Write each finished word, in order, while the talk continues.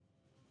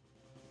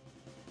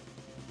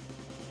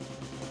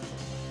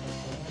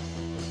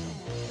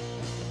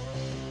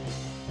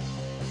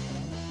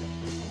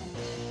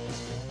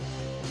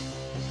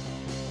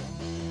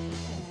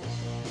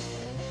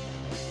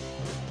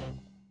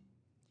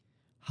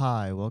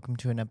Hi, welcome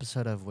to an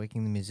episode of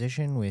Waking the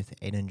Musician with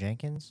Aiden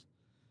Jenkins.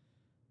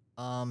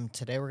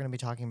 Today we're going to be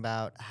talking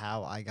about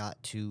how I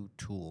got to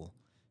Tool,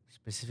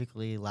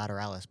 specifically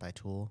Lateralis by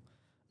Tool.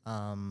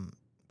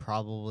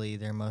 Probably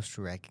their most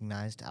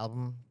recognized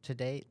album to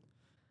date.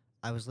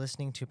 I was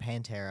listening to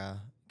Pantera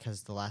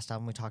because the last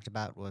album we talked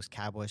about was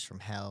Cowboys from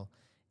Hell,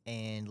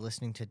 and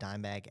listening to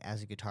Dimebag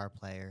as a guitar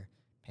player,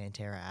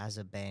 Pantera as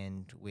a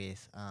band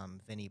with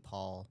Vinnie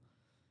Paul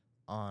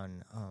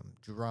on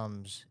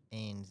drums,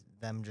 and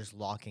them just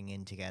locking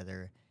in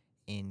together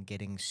and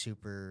getting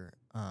super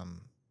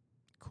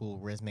cool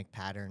rhythmic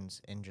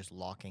patterns and just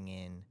locking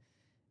in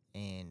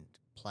and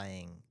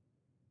playing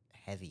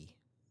heavy.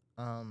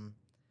 Um,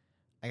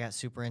 I got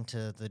super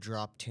into the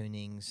drop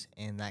tunings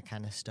and that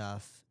kind of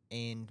stuff,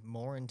 and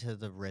more into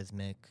the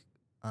rhythmic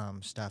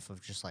stuff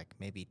of just like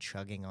maybe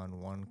chugging on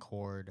one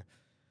chord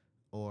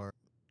or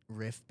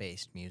riff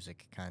based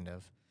music, kind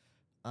of.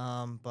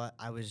 But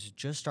I was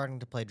just starting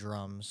to play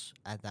drums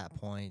at that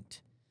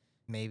point,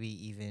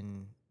 maybe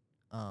even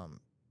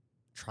um,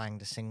 trying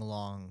to sing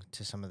along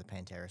to some of the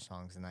Pantera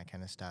songs and that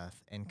kind of stuff,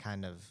 and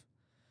kind of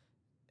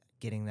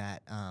getting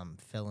that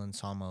Phil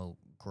Anselmo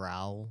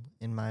growl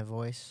in my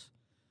voice.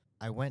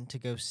 I went to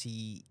go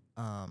see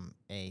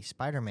a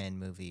Spider-Man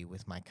movie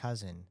with my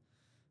cousin,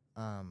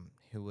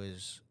 who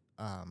was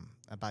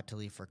about to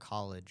leave for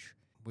college.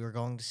 We were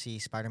going to see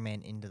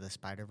Spider-Man Into the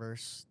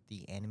Spider-Verse,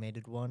 the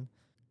animated one.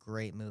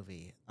 Great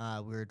movie.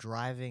 We were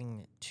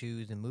driving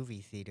to the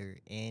movie theater,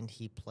 and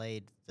he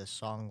played the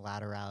song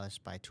Lateralis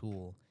by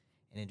Tool,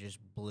 and it just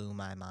blew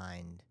my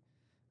mind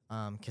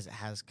because it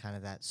has kind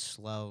of that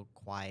slow,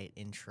 quiet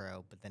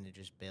intro, but then it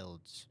just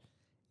builds.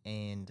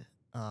 And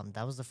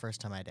that was the first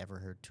time I'd ever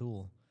heard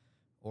Tool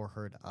or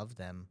heard of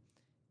them,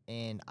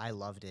 and I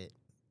loved it.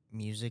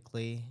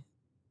 Musically,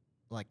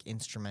 like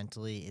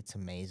instrumentally, it's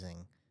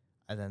amazing.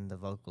 And then the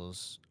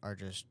vocals are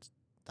just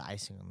the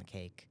icing on the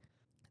cake.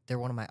 They're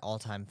one of my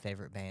all-time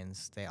favorite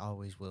bands. They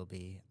always will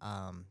be.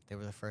 They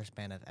were the first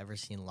band I've ever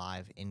seen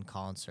live in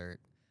concert.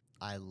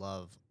 I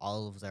love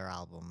all of their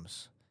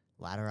albums.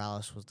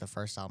 Lateralis was the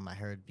first album I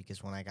heard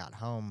because when I got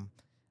home,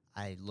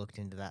 I looked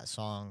into that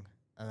song,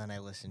 and then I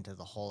listened to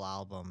the whole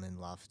album and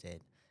loved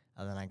it.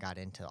 And then I got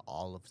into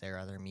all of their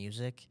other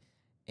music.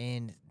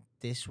 And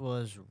this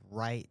was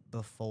right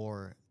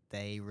before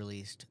they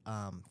released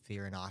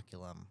Fear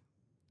Inoculum,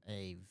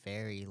 a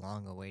very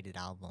long-awaited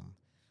album.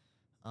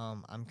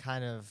 I'm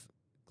kind of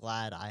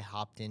glad I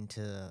hopped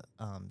into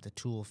the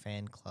Tool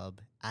fan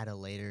club at a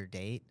later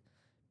date,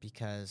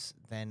 because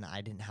then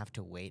I didn't have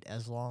to wait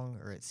as long,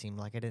 or it seemed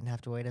like I didn't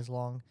have to wait as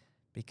long,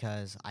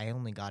 because I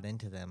only got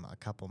into them a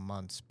couple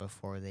months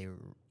before they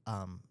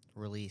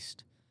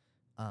released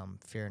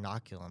Fear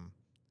Inoculum,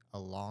 a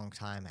long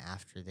time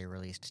after they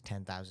released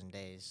 10,000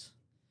 Days,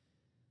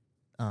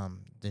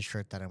 the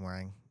shirt that I'm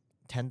wearing.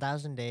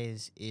 10,000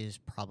 Days is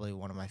probably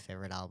one of my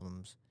favorite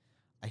albums.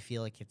 I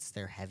feel like it's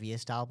their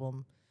heaviest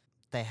album.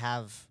 They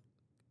have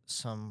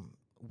some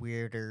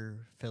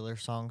weirder filler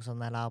songs on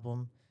that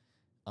album.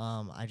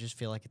 I just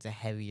feel like it's a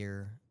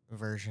heavier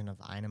version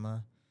of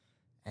Enema,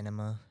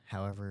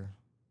 however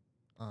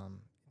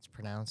it's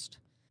pronounced.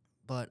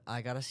 But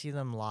I got to see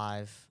them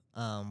live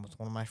with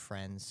one of my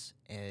friends.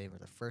 They were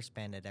the first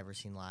band I'd ever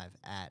seen live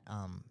at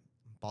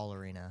Ball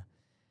Arena.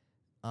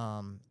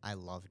 I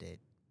loved it.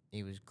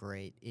 It was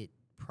great. It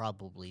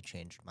probably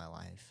changed my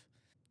life.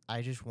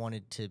 I just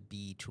wanted to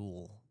be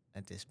Tool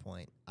at this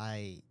point.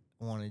 I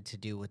wanted to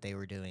do what they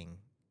were doing,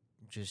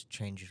 just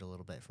change it a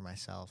little bit for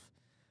myself.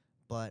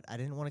 But I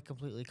didn't want to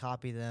completely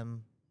copy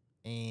them,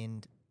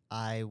 and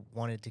I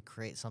wanted to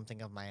create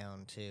something of my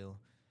own too.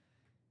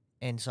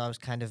 And so I was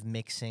kind of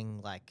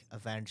mixing like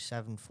Avenged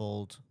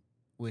Sevenfold,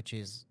 which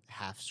is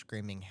half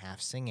screaming,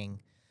 half singing,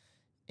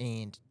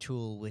 and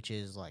Tool, which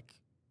is like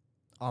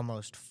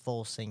almost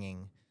full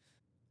singing,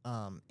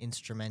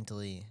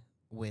 instrumentally,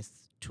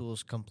 with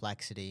Tool's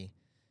complexity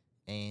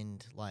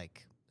and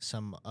like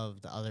some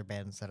of the other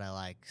bands that I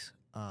like,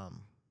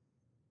 um,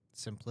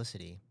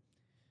 simplicity.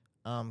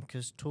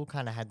 Because Tool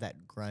kind of had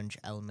that grunge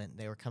element.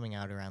 They were coming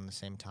out around the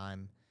same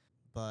time,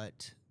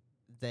 but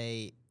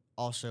they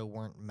also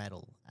weren't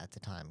metal at the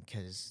time,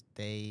 because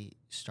they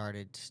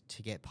started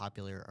to get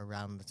popular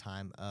around the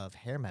time of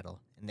hair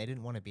metal, and they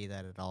didn't want to be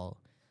that at all.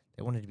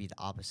 They wanted to be the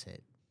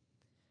opposite.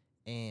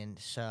 And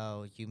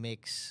so you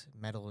mix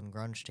metal and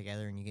grunge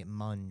together, and you get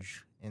Munge,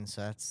 and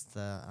so that's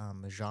the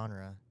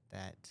genre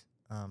that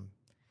um,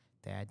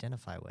 they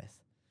identify with.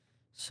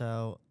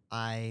 So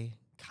I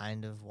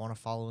kind of want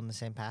to follow in the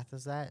same path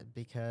as that,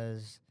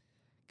 because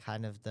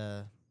kind of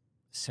the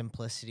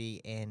simplicity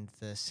and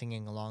the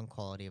singing along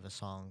quality of a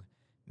song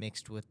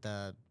mixed with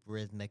the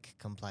rhythmic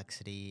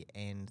complexity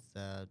and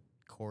the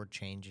chord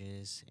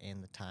changes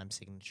and the time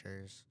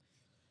signatures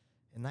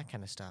and that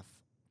kind of stuff.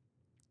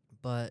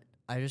 But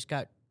I just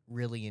got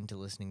really into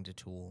listening to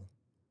Tool,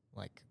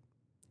 like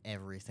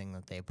everything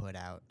that they put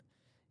out,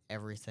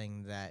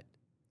 everything that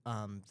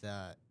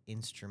the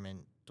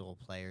instrumental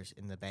players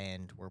in the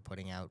band were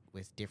putting out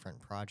with different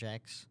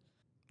projects.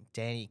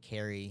 Danny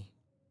Carey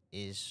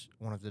is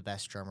one of the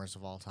best drummers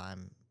of all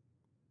time,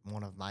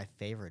 one of my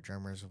favorite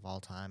drummers of all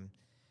time,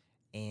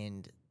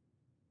 and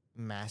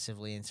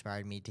massively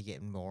inspired me to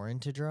get more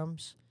into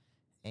drums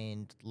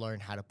and learn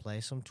how to play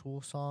some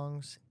Tool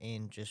songs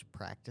and just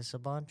practice a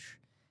bunch.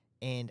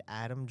 And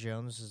Adam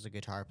Jones as a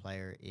guitar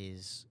player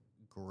is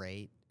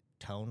great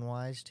tone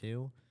wise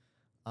too.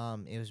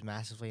 It was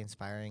massively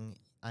inspiring.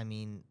 I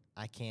mean,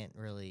 I can't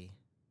really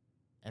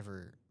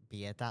ever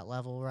be at that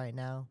level right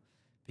now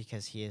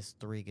because he has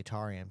 3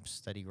 guitar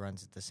amps that he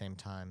runs at the same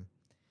time,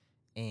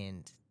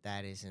 and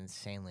that is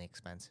insanely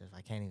expensive.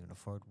 I can't even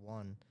afford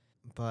one.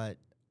 But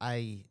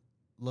I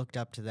looked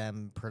up to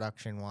them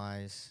production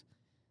wise,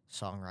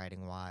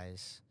 songwriting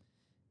wise,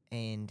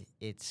 and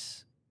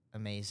it's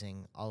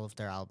amazing. All of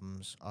their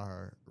albums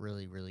are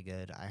really, really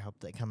good. I hope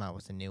they come out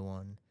with a new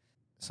one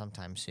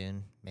sometime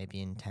soon.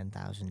 Maybe in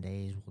 10,000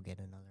 days, we'll get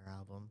another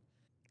album.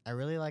 I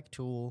really like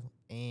Tool,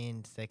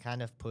 and they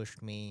kind of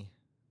pushed me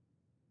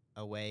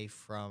away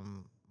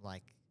from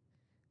like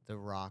the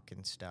rock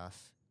and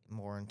stuff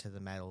more into the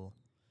metal,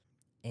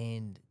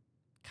 and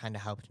kind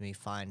of helped me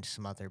find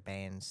some other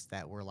bands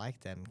that were like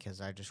them because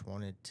I just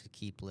wanted to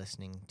keep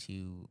listening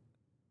to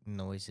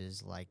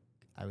noises like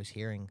I was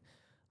hearing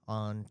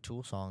on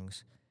Tool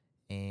songs.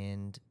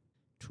 And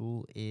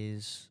Tool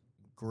is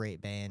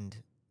great band.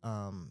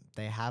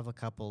 They have a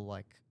couple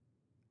like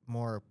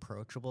more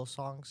approachable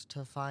songs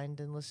to find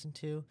and listen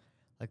to,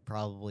 like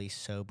probably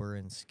Sober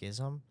and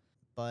Schism,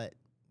 but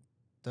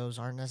those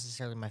aren't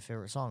necessarily my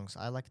favorite songs.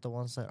 I like the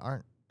ones that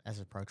aren't as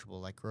approachable,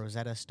 like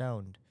Rosetta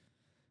Stoned,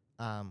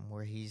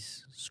 where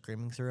he's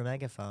screaming through a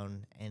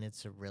megaphone, and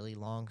it's a really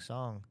long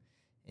song.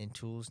 And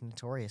Tool's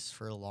notorious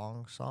for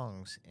long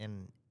songs,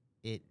 and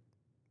it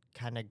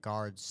kind of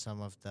guards some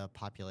of the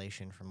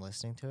population from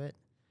listening to it,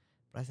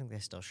 but I think they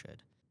still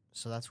should.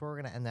 So that's where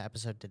we're going to end the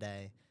episode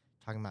today,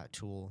 talking about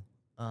Tool.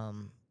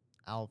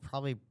 I'll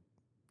probably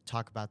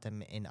talk about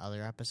them in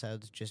other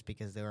episodes just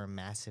because they were a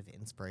massive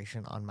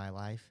inspiration on my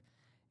life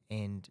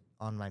and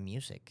on my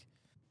music.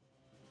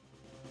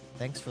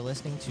 Thanks for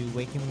listening to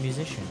Waking the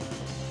Musician.